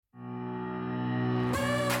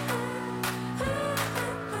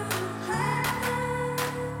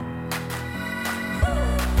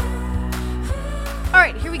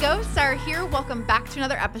Ghosts are here. Welcome back to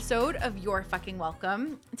another episode of You're Fucking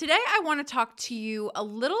Welcome. Today I want to talk to you a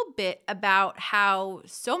little bit about how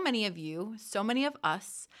so many of you, so many of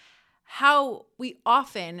us, how we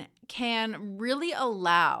often can really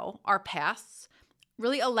allow our pasts,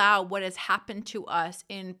 really allow what has happened to us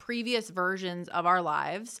in previous versions of our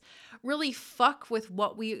lives, really fuck with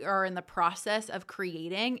what we are in the process of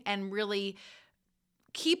creating and really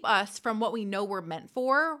keep us from what we know we're meant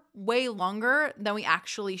for way longer than we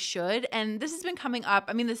actually should. And this has been coming up.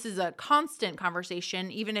 I mean, this is a constant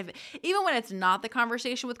conversation, even when it's not the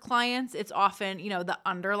conversation with clients, it's often, the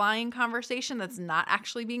underlying conversation that's not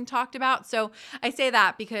actually being talked about. So I say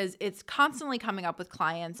that because it's constantly coming up with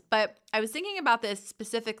clients. But I was thinking about this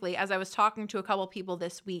specifically as I was talking to a couple people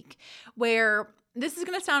this week, where this is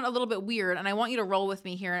going to sound a little bit weird, and I want you to roll with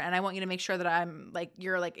me here, and I want you to make sure that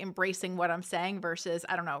you're embracing what I'm saying versus,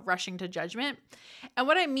 rushing to judgment. And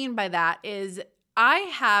what I mean by that is I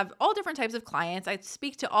have all different types of clients. I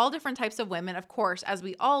speak to all different types of women, of course, as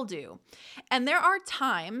we all do. And there are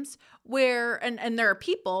times where, and there are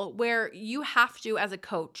people where you have to, as a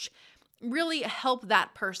coach, really help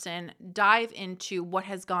that person dive into what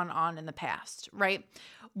has gone on in the past, right?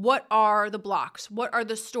 What are the blocks? What are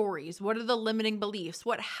the stories? What are the limiting beliefs?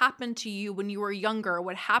 What happened to you when you were younger?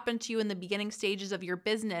 What happened to you in the beginning stages of your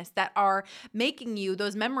business that are making you,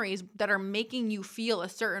 those memories that are making you feel a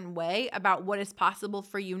certain way about what is possible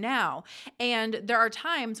for you now? And there are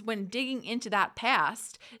times when digging into that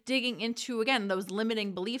past, digging into, again, those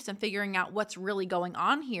limiting beliefs and figuring out what's really going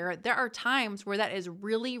on here, there are times where that is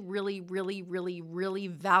really, really, really, really, really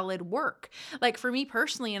valid work. Like for me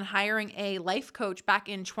personally, in hiring a life coach back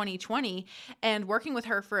in 2020 and working with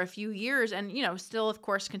her for a few years and, still, of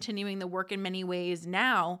course, continuing the work in many ways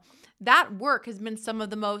now, that work has been some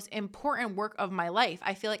of the most important work of my life.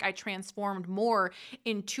 I feel like I transformed more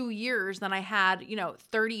in 2 years than I had,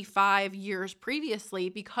 35 years previously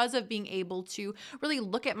because of being able to really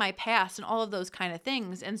look at my past and all of those kind of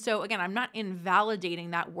things. And so, again, I'm not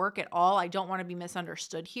invalidating that work at all. I don't want to be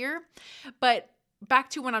misunderstood here. But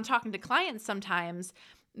back to when I'm talking to clients sometimes,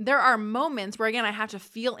 there are moments where, again, I have to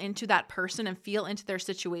feel into that person and feel into their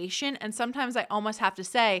situation. And sometimes I almost have to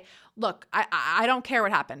say, look, I don't care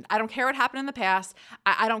what happened. I don't care what happened in the past.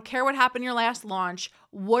 I don't care what happened in your last launch.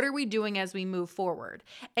 What are we doing as we move forward?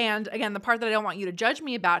 And again, the part that I don't want you to judge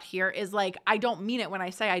me about here is I don't mean it when I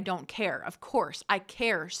say I don't care. Of course, I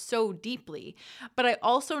care so deeply. But I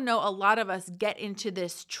also know a lot of us get into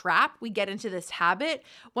this trap. We get into this habit.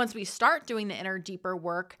 Once we start doing the inner, deeper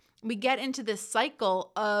work, we get into this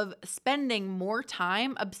cycle of spending more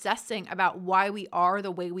time obsessing about why we are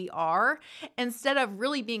the way we are instead of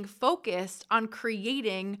really being focused on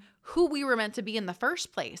creating who we were meant to be in the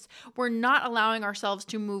first place. We're not allowing ourselves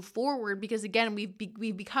to move forward because, again,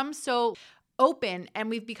 we've become so open and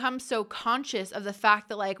we've become so conscious of the fact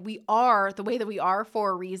that we are the way that we are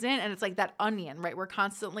for a reason. And it's like that onion, right? We're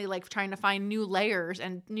constantly trying to find new layers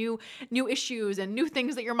and new issues and new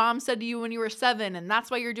things that your mom said to you when you were 7. And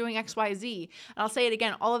that's why you're doing XYZ. And I'll say it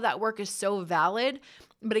again, all of that work is so valid.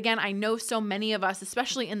 But again, I know so many of us,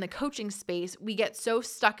 especially in the coaching space, we get so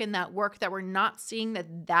stuck in that work that we're not seeing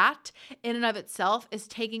that in and of itself is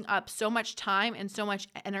taking up so much time and so much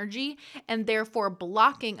energy and therefore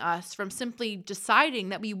blocking us from simply deciding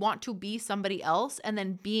that we want to be somebody else and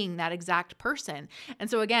then being that exact person. And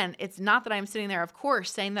so again, it's not that I'm sitting there, of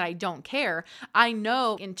course, saying that I don't care. I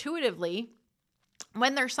know intuitively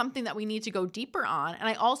when there's something that we need to go deeper on. And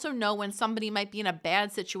I also know when somebody might be in a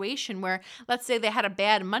bad situation where, let's say they had a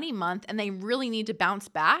bad money month and they really need to bounce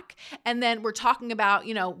back. And then we're talking about,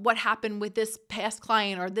 what happened with this past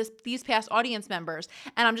client or these past audience members.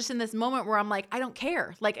 And I'm just in this moment where I'm like, I don't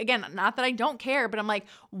care. Again, not that I don't care, but I'm like,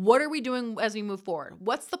 what are we doing as we move forward?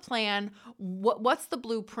 What's the plan? What's the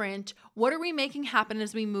blueprint? What are we making happen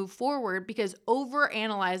as we move forward? Because over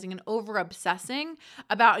analyzing and over obsessing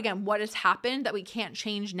about, again, what has happened that we can't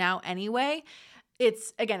change now anyway,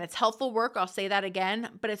 it's helpful work. I'll say that again,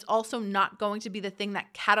 but it's also not going to be the thing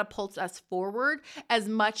that catapults us forward as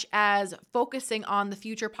much as focusing on the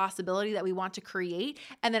future possibility that we want to create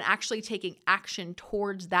and then actually taking action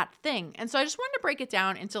towards that thing. And so I just wanted to break it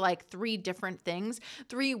down into 3 different things,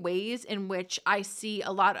 3 ways in which I see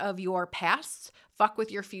a lot of your pasts fuck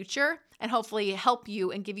with your future and hopefully help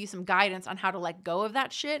you and give you some guidance on how to let go of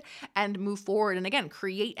that shit and move forward and, again,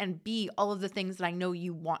 create and be all of the things that I know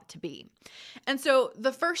you want to be. And so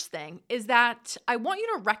the first thing is that I want you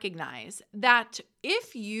to recognize that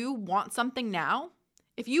if you want something now,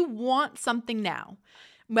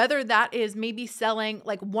 whether that is maybe selling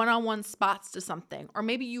one-on-one spots to something, or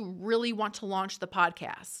maybe you really want to launch the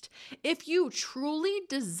podcast, if you truly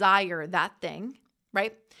desire that thing,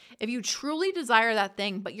 right? If you truly desire that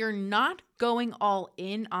thing, but you're not going all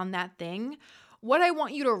in on that thing, what I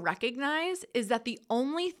want you to recognize is that the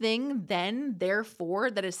only thing then, therefore,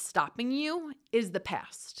 that is stopping you is the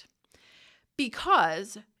past.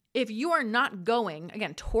 Because if you are not going,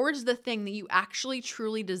 again, towards the thing that you actually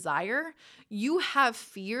truly desire, you have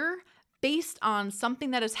fear based on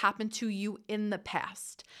something that has happened to you in the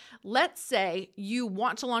past. Let's say you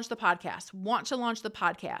want to launch the podcast,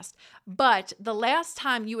 but the last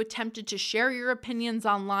time you attempted to share your opinions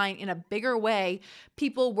online in a bigger way,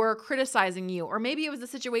 people were criticizing you. Or maybe it was a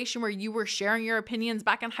situation where you were sharing your opinions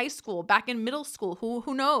back in high school, back in middle school,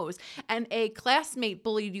 who knows, and a classmate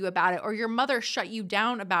bullied you about it, or your mother shut you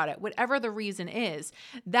down about it, whatever the reason is.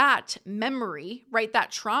 That memory, right,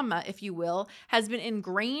 that trauma, if you will, has been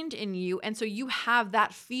ingrained in you. And so you have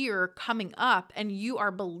that fear coming up, and you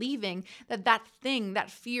are believing that thing,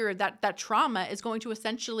 that fear, that trauma is going to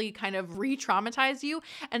essentially kind of re-traumatize you.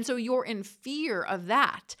 And so you're in fear of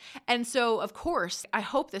that. And so, of course, I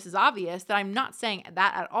hope this is obvious that I'm not saying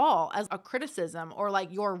that at all as a criticism or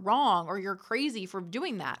like you're wrong or you're crazy for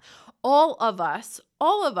doing that. All of us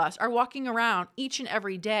are walking around each and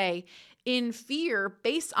every day in fear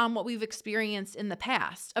based on what we've experienced in the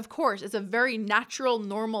past. Of course, it's a very natural,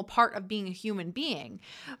 normal part of being a human being.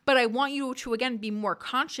 But I want you to, again, be more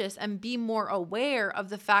conscious and be more aware of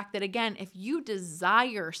the fact that, again, if you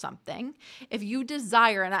desire something, and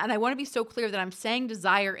I want to be so clear that I'm saying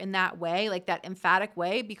desire in that way, like that emphatic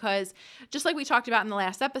way, because just like we talked about in the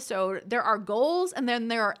last episode, there are goals and then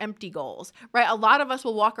there are empty goals, right? A lot of us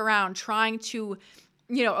will walk around trying to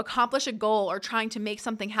accomplish a goal or trying to make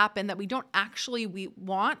something happen that we don't actually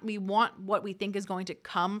want. We want what we think is going to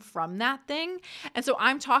come from that thing. And so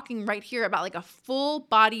I'm talking right here about like a full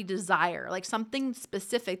body desire, like something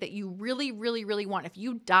specific that you really, really, really want. If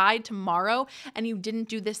you died tomorrow and you didn't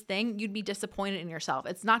do this thing, you'd be disappointed in yourself.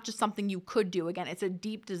 It's not just something you could do. Again, it's a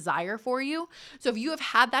deep desire for you. So if you have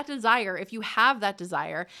had that desire, if you have that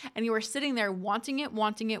desire and you are sitting there wanting it,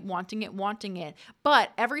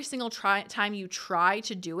 but every single time you try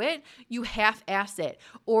to do it, you half-ass it,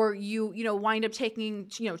 or you wind up taking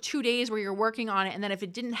 2 days where you're working on it, and then if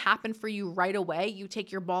it didn't happen for you right away, you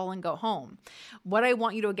take your ball and go home. What I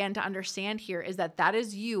want you to again to understand here is that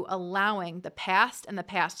is you allowing the past and the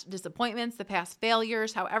past disappointments, the past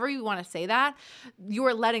failures, however you want to say that, you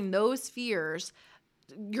are letting those fears,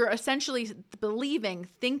 you're essentially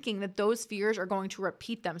thinking that those fears are going to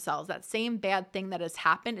repeat themselves. That same bad thing that has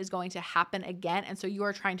happened is going to happen again. And so you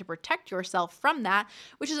are trying to protect yourself from that,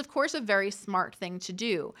 which is, of course, a very smart thing to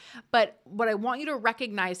do. But what I want you to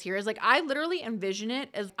recognize here is like, I literally envision it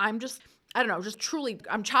as I'm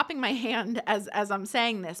chopping my hand as I'm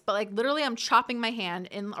saying this, but like literally I'm chopping my hand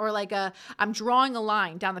I'm drawing a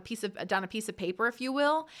line down a piece of paper, if you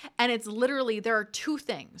will. And it's literally, there are two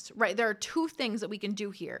things, right? There are two things that we can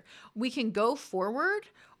do here. We can go forward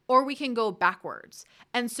or we can go backwards.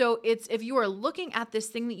 And so if you are looking at this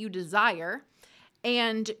thing that you desire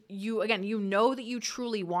and you know that you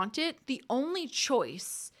truly want it, the only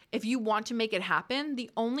choice, if you want to make it happen,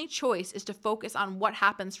 the only choice is to focus on what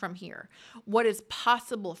happens from here, what is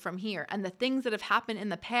possible from here. And the things that have happened in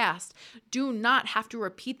the past do not have to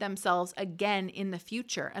repeat themselves again in the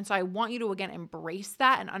future. And so I want you to, again, embrace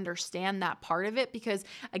that and understand that part of it, because,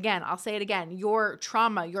 again, I'll say it again, your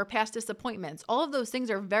trauma, your past disappointments, all of those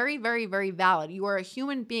things are very, very, very valid. You are a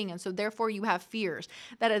human being, and so therefore you have fears.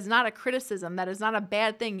 That is not a criticism. That is not a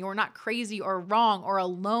bad thing. You're not crazy or wrong or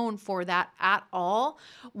alone for that at all.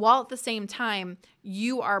 While at the same time,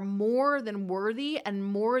 you are more than worthy and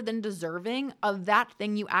more than deserving of that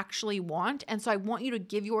thing you actually want. And so I want you to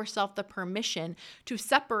give yourself the permission to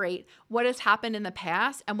separate what has happened in the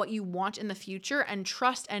past and what you want in the future, and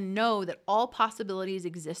trust and know that all possibilities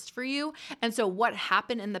exist for you. And so what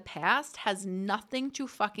happened in the past has nothing to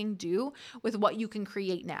fucking do with what you can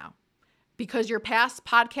create now. Because your past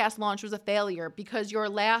podcast launch was a failure, because your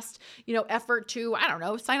last, effort to,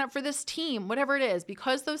 sign up for this team, whatever it is,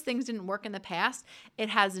 because those things didn't work in the past, it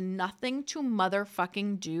has nothing to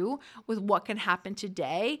motherfucking do with what can happen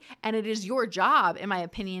today. And it is your job, in my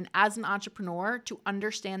opinion, as an entrepreneur to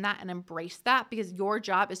understand that and embrace that, because your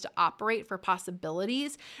job is to operate for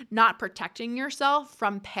possibilities, not protecting yourself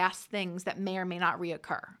from past things that may or may not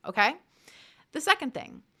reoccur. Okay? The second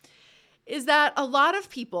thing is that a lot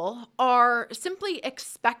of people are simply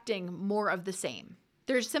expecting more of the same.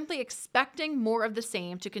 They're simply expecting more of the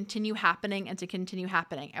same to continue happening and to continue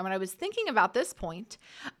happening. And when I was thinking about this point,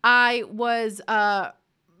 the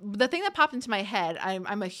thing that popped into my head,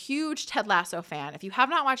 I'm a huge Ted Lasso fan. If you have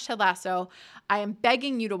not watched Ted Lasso, I am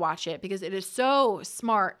begging you to watch it because it is so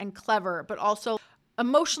smart and clever, but also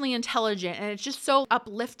emotionally intelligent, and it's just so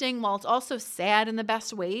uplifting while it's also sad in the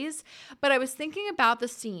best ways. But I was thinking about the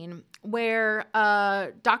scene where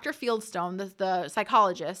Dr. Fieldstone, the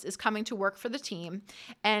psychologist, is coming to work for the team,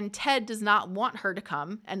 and Ted does not want her to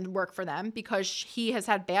come and work for them because he has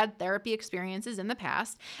had bad therapy experiences in the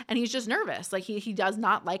past, and he's just nervous. Like he does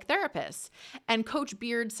not like therapists. And Coach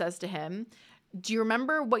Beard says to him, do you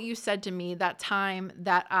remember what you said to me that time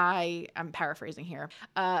that I'm paraphrasing here,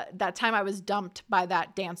 that time I was dumped by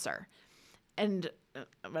that dancer? And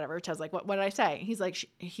whatever, Ted's like, what did I say? He's like,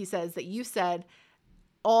 he says that you said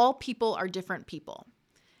all people are different people.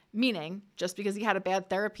 Meaning, just because he had a bad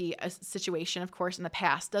therapy situation, of course, in the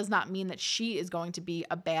past, does not mean that she is going to be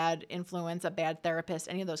a bad influence, a bad therapist,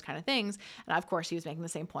 any of those kind of things. And of course, he was making the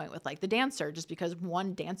same point with like the dancer. Just because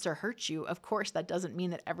one dancer hurts you, of course, that doesn't mean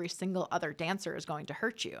that every single other dancer is going to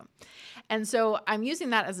hurt you. And so I'm using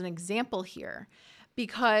that as an example here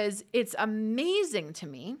because it's amazing to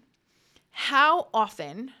me how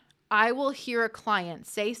often I will hear a client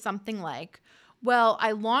say something like, well,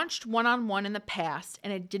 I launched one-on-one in the past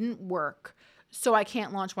and it didn't work, so I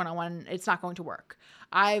can't launch one-on-one. It's not going to work.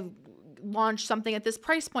 I've launched something at this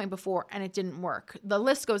price point before and it didn't work. The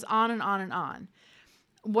list goes on and on and on.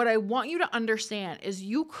 What I want you to understand is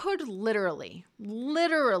you could literally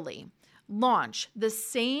launch the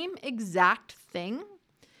same exact thing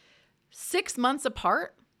 6 months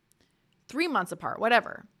apart, 3 months apart,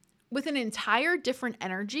 whatever, with an entire different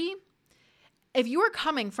energy. If you are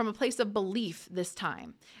coming from a place of belief this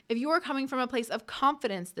time, if you are coming from a place of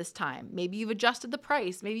confidence this time, maybe you've adjusted the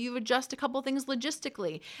price, maybe you've adjusted a couple things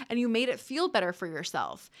logistically, and you made it feel better for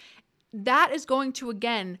yourself, that is going to,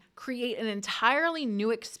 again, create an entirely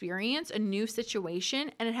new experience, a new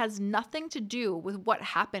situation, and it has nothing to do with what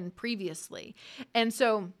happened previously. And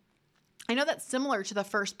so I know that's similar to the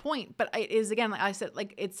first point, but it is, again, like I said,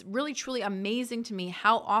 like it's really truly amazing to me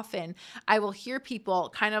how often I will hear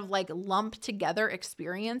people kind of like lump together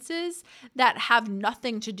experiences that have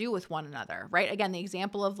nothing to do with one another, right? Again, the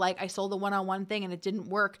example of like I sold a one-on-one thing and it didn't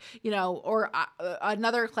work, or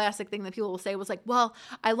another classic thing that people will say was like, well,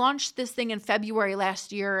 I launched this thing in February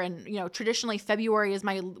last year, and traditionally February is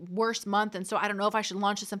my worst month, and so I don't know if I should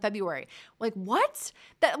launch this in February. Like what?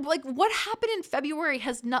 What happened in February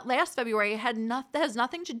last February has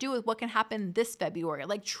nothing to do with what can happen this February.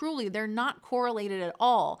 Like truly, they're not correlated at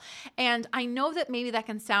all. And I know that maybe that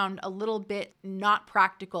can sound a little bit not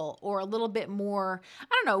practical or a little bit more,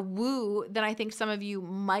 woo than I think some of you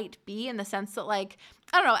might be, in the sense that like,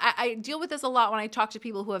 I don't know, I deal with this a lot when I talk to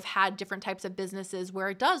people who have had different types of businesses where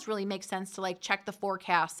it does really make sense to like check the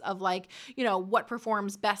forecasts of like, what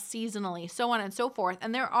performs best seasonally, so on and so forth.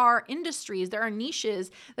 And there are industries, there are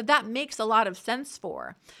niches that makes a lot of sense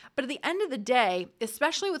for. But at the end of the day,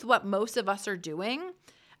 especially with what most of us are doing,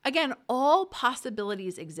 again, all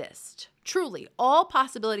possibilities exist. Truly, all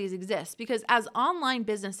possibilities exist, because as online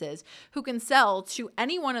businesses who can sell to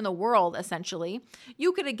anyone in the world, essentially,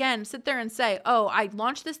 you could again sit there and say, oh, I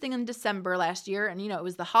launched this thing in December last year and, it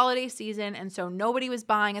was the holiday season. And so nobody was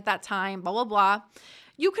buying at that time, blah, blah, blah.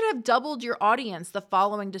 You could have doubled your audience the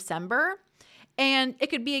following December. And it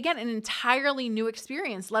could be, again, an entirely new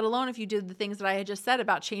experience, let alone if you did the things that I had just said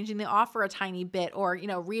about changing the offer a tiny bit or,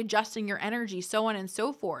 readjusting your energy, so on and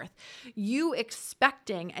so forth. You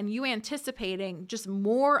expecting and you anticipating just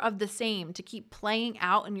more of the same to keep playing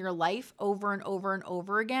out in your life over and over and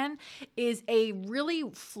over again is a really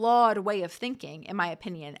flawed way of thinking, in my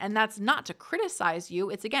opinion. And that's not to criticize you.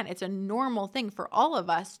 It's a normal thing for all of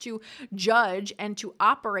us to judge and to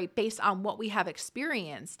operate based on what we have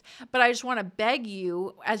experienced. But I just want to beg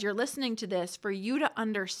you, as you're listening to this, for you to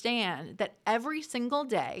understand that every single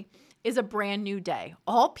day is a brand new day.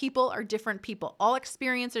 All people are different people. All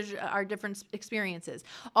experiences are different experiences.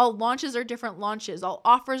 All launches are different launches. All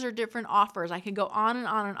offers are different offers. I can go on and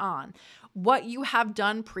on and on. What you have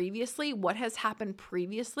done previously, what has happened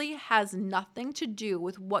previously, has nothing to do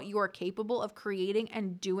with what you are capable of creating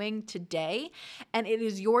and doing today. And it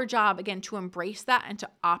is your job, again, to embrace that and to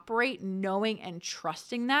operate knowing and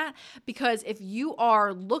trusting that. Because if you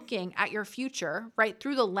are looking at your future, right,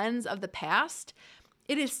 through the lens of the past,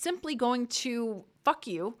 it is simply going to fuck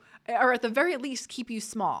you, or at the very least keep you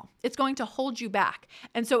small. It's going to hold you back.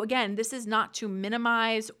 And so again, this is not to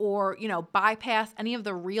minimize or, bypass any of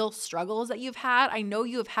the real struggles that you've had. I know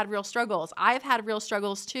you have had real struggles. I've had real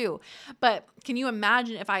struggles too. But can you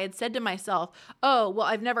imagine if I had said to myself, oh, well,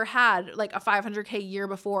 I've never had like a 500K year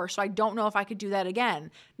before, so I don't know if I could do that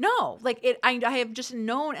again. No, I have just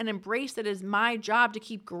known and embraced that it is my job to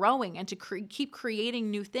keep growing and to keep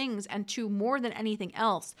creating new things, and to, more than anything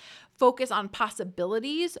else, focus on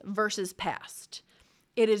possibilities versus past.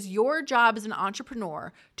 It is your job as an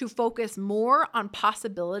entrepreneur to focus more on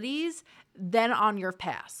possibilities than on your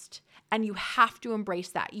past. And you have to embrace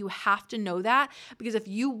that. You have to know that, because if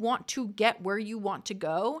you want to get where you want to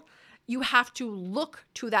go, you have to look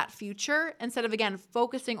to that future instead of, again,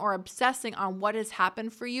 focusing or obsessing on what has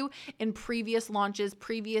happened for you in previous launches,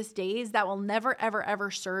 previous days. That will never, ever,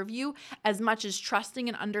 ever serve you as much as trusting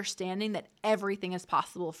and understanding that everything is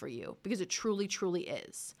possible for you, because it truly, truly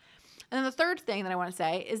is. And then the third thing that I want to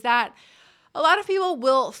say is that a lot of people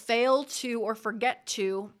will fail to or forget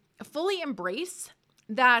to fully embrace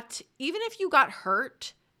that even if you got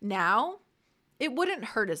hurt now, it wouldn't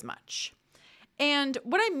hurt as much. And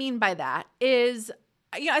what I mean by that is,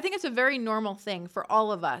 I think it's a very normal thing for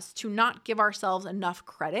all of us to not give ourselves enough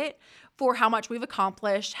credit for how much we've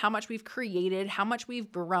accomplished, how much we've created, how much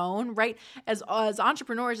we've grown, right? As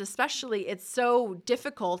entrepreneurs, especially, it's so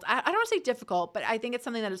difficult. I don't want to say difficult, but I think it's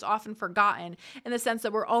something that is often forgotten in the sense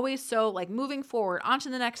that we're always so like moving forward,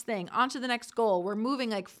 onto the next thing, onto the next goal. We're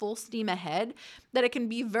moving like full steam ahead, that it can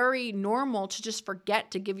be very normal to just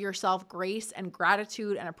forget to give yourself grace and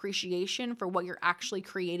gratitude and appreciation for what you're actually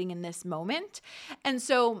creating in this moment. And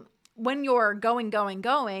so when you're going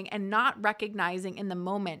and not recognizing in the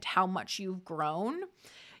moment how much you've grown,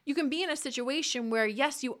 you can be in a situation where,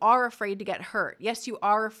 yes, you are afraid to get hurt. Yes, you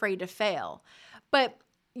are afraid to fail, but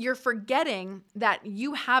you're forgetting that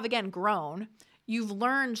you have, again, grown. You've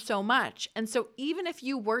learned so much. And so even if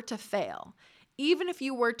you were to fail, even if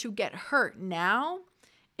you were to get hurt now,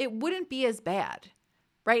 it wouldn't be as bad.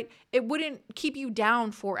 Right? It wouldn't keep you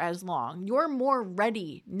down for as long. You're more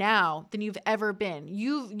ready now than you've ever been.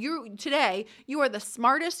 Today, you are the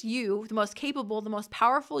smartest you, the most capable, the most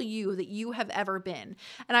powerful you that you have ever been.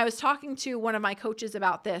 And I was talking to one of my coaches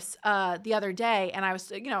about this the other day, and I was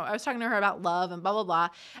talking to her about love and blah, blah, blah.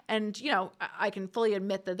 And, I can fully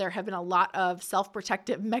admit that there have been a lot of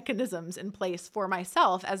self-protective mechanisms in place for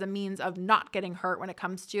myself as a means of not getting hurt when it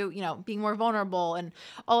comes to, being more vulnerable and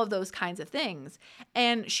all of those kinds of things.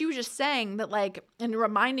 And she was just saying that, like, and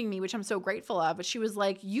reminding me, which I'm so grateful of, but she was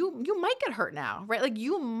like, you might get hurt now, right? Like,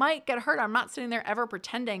 you might get hurt. I'm not sitting there ever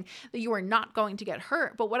pretending that you are not going to get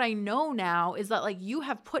hurt. But what I know now is that, like, you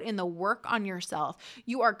have put in the work on yourself.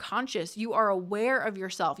 You are conscious. You are aware of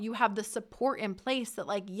yourself. You have the support in place that,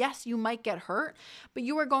 like, yes, you might get hurt, but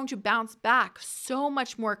you are going to bounce back so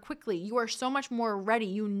much more quickly. You are so much more ready.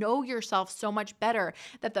 You know yourself so much better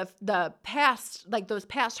that the past, like those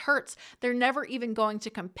past hurts, they're never even going to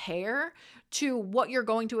compare to what you're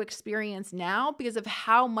going to experience now because of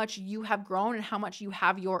how much you have grown and how much you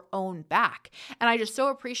have your own back. And I just so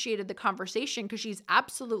appreciated the conversation because she's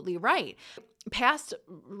absolutely right. Past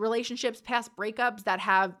relationships, past breakups that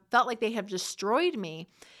have felt like they have destroyed me,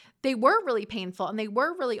 they were really painful and they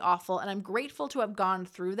were really awful, and I'm grateful to have gone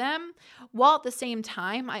through them. While at the same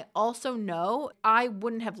time, I also know I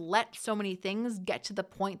wouldn't have let so many things get to the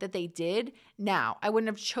point that they did now. I wouldn't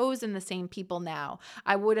have chosen the same people now.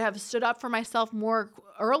 I would have stood up for myself more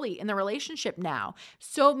early in the relationship now.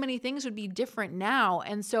 So many things would be different now.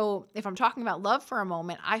 And so if I'm talking about love for a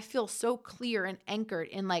moment, I feel so clear and anchored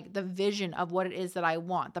in like the vision of what it is that I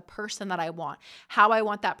want, the person that I want, how I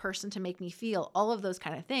want that person to make me feel, all of those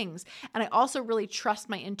kind of things. And I also really trust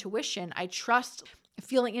my intuition. I trust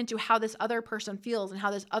feeling into how this other person feels and how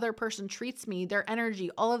this other person treats me, their energy,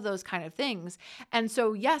 all of those kind of things. And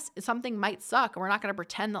so, yes, something might suck, and we're not going to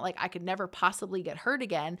pretend that like I could never possibly get hurt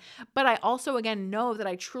again. But I also, again, know that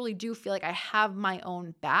I truly do feel like I have my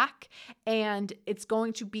own back, and it's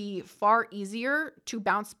going to be far easier to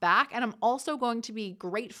bounce back. And I'm also going to be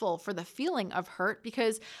grateful for the feeling of hurt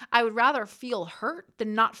because I would rather feel hurt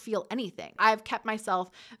than not feel anything. I've kept myself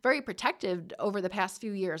very protective over the past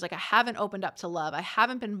few years. Like I haven't opened up to love. I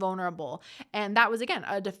haven't been vulnerable. And that was, again,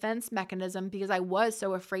 a defense mechanism because I was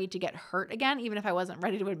so afraid to get hurt again, even if I wasn't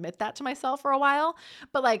ready to admit that to myself for a while.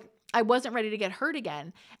 But like, I wasn't ready to get hurt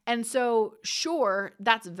again. And so sure,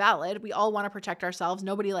 that's valid. We all want to protect ourselves.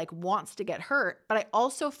 Nobody like wants to get hurt. But I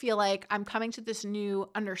also feel like I'm coming to this new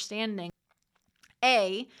understanding.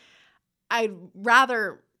 I'd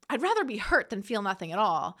rather be hurt than feel nothing at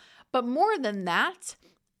all. But more than that,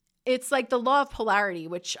 it's like the law of polarity,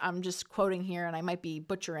 which I'm just quoting here and I might be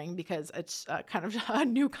butchering because it's kind of a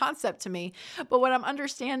new concept to me. But what I'm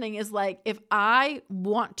understanding is like, if I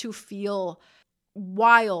want to feel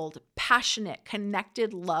wild, passionate,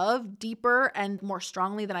 connected love deeper and more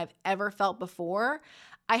strongly than I've ever felt before,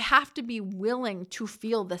 I have to be willing to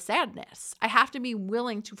feel the sadness. I have to be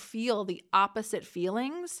willing to feel the opposite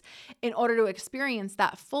feelings in order to experience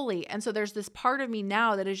that fully. And so there's this part of me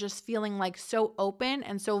now that is just feeling like so open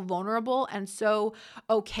and so vulnerable and so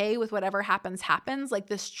okay with whatever happens, like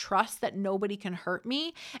this trust that nobody can hurt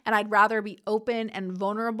me. And I'd rather be open and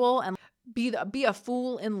vulnerable and be a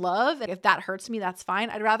fool in love. If that hurts me, that's fine.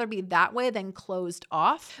 I'd rather be that way than closed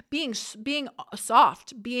off. Being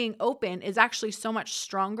soft, being open is actually so much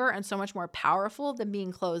stronger and so much more powerful than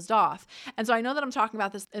being closed off. And so I know that I'm talking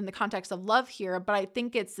about this in the context of love here, but I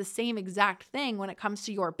think it's the same exact thing when it comes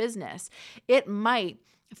to your business. It might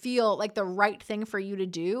feel like the right thing for you to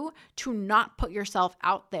do to not put yourself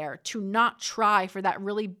out there, to not try for that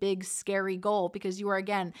really big, scary goal, because you are,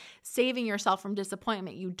 again, saving yourself from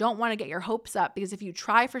disappointment. You don't want to get your hopes up, because if you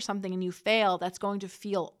try for something and you fail, that's going to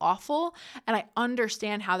feel awful. And I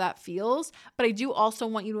understand how that feels, but I do also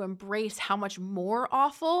want you to embrace how much more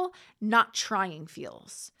awful not trying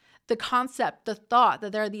feels. The concept, the thought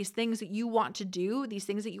that there are these things that you want to do, these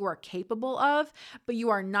things that you are capable of, but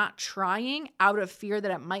you are not trying out of fear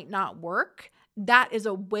that it might not work. That is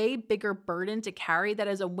a way bigger burden to carry. That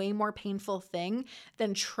is a way more painful thing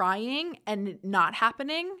than trying and not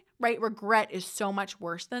happening, right? Regret is so much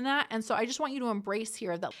worse than that. And so I just want you to embrace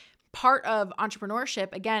here that part of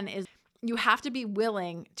entrepreneurship, again, is you have to be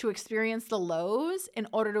willing to experience the lows in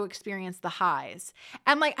order to experience the highs.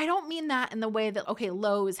 And I don't mean that in the way that, okay,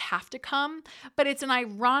 lows have to come, but it's an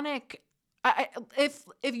ironic, if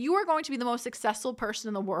you are going to be the most successful person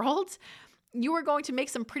in the world, you are going to make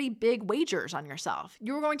some pretty big wagers on yourself.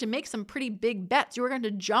 You are going to make some pretty big bets. You are going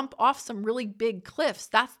to jump off some really big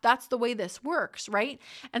cliffs. That's the way this works, right?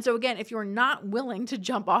 And so again, if you're not willing to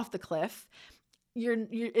jump off the cliff,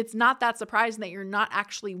 it's not that surprising that you're not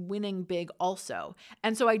actually winning big also.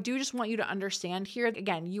 And so I do just want you to understand here,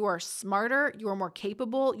 again, you are smarter, you are more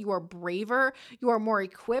capable, you are braver, you are more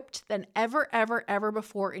equipped than ever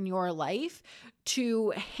before in your life to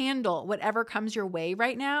handle whatever comes your way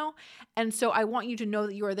right now. And so I want you to know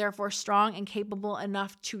that you are therefore strong and capable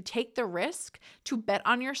enough to take the risk, to bet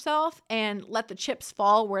on yourself and let the chips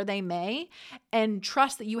fall where they may, and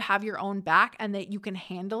trust that you have your own back and that you can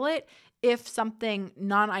handle it if something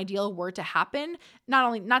non-ideal were to happen.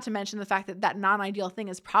 Not to mention the fact that that non-ideal thing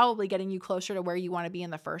is probably getting you closer to where you want to be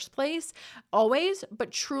in the first place, always,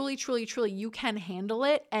 but truly, you can handle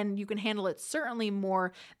it, and you can handle it certainly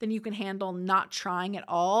more than you can handle not trying at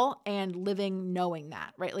all and living knowing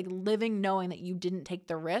that, right? Like living knowing that you didn't take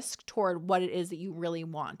the risk toward what it is that you really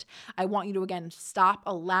want. I want you to, again, stop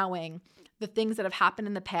allowing the things that have happened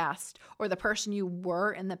in the past or the person you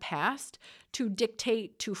were in the past to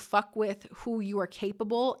dictate, to fuck with who you are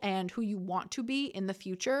capable and who you want to be in the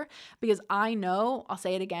future. Because I know, I'll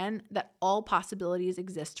say it again, that all possibilities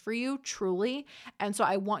exist for you, truly. And so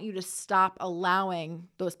I want you to stop allowing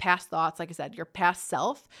those past thoughts, like I said, your past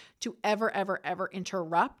self, to ever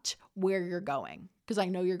interrupt where you're going. Because I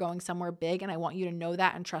know you're going somewhere big, and I want you to know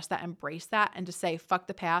that and trust that, embrace that, and to say, fuck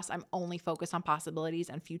the past. I'm only focused on possibilities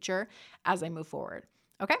and future as I move forward.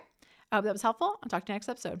 Okay? I hope that was helpful. I'll talk to you next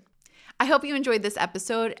episode. I hope you enjoyed this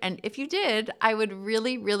episode, and if you did, I would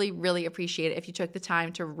really appreciate it if you took the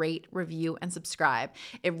time to rate, review, and subscribe.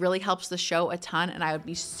 It really helps the show a ton, and I would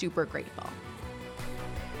be super grateful.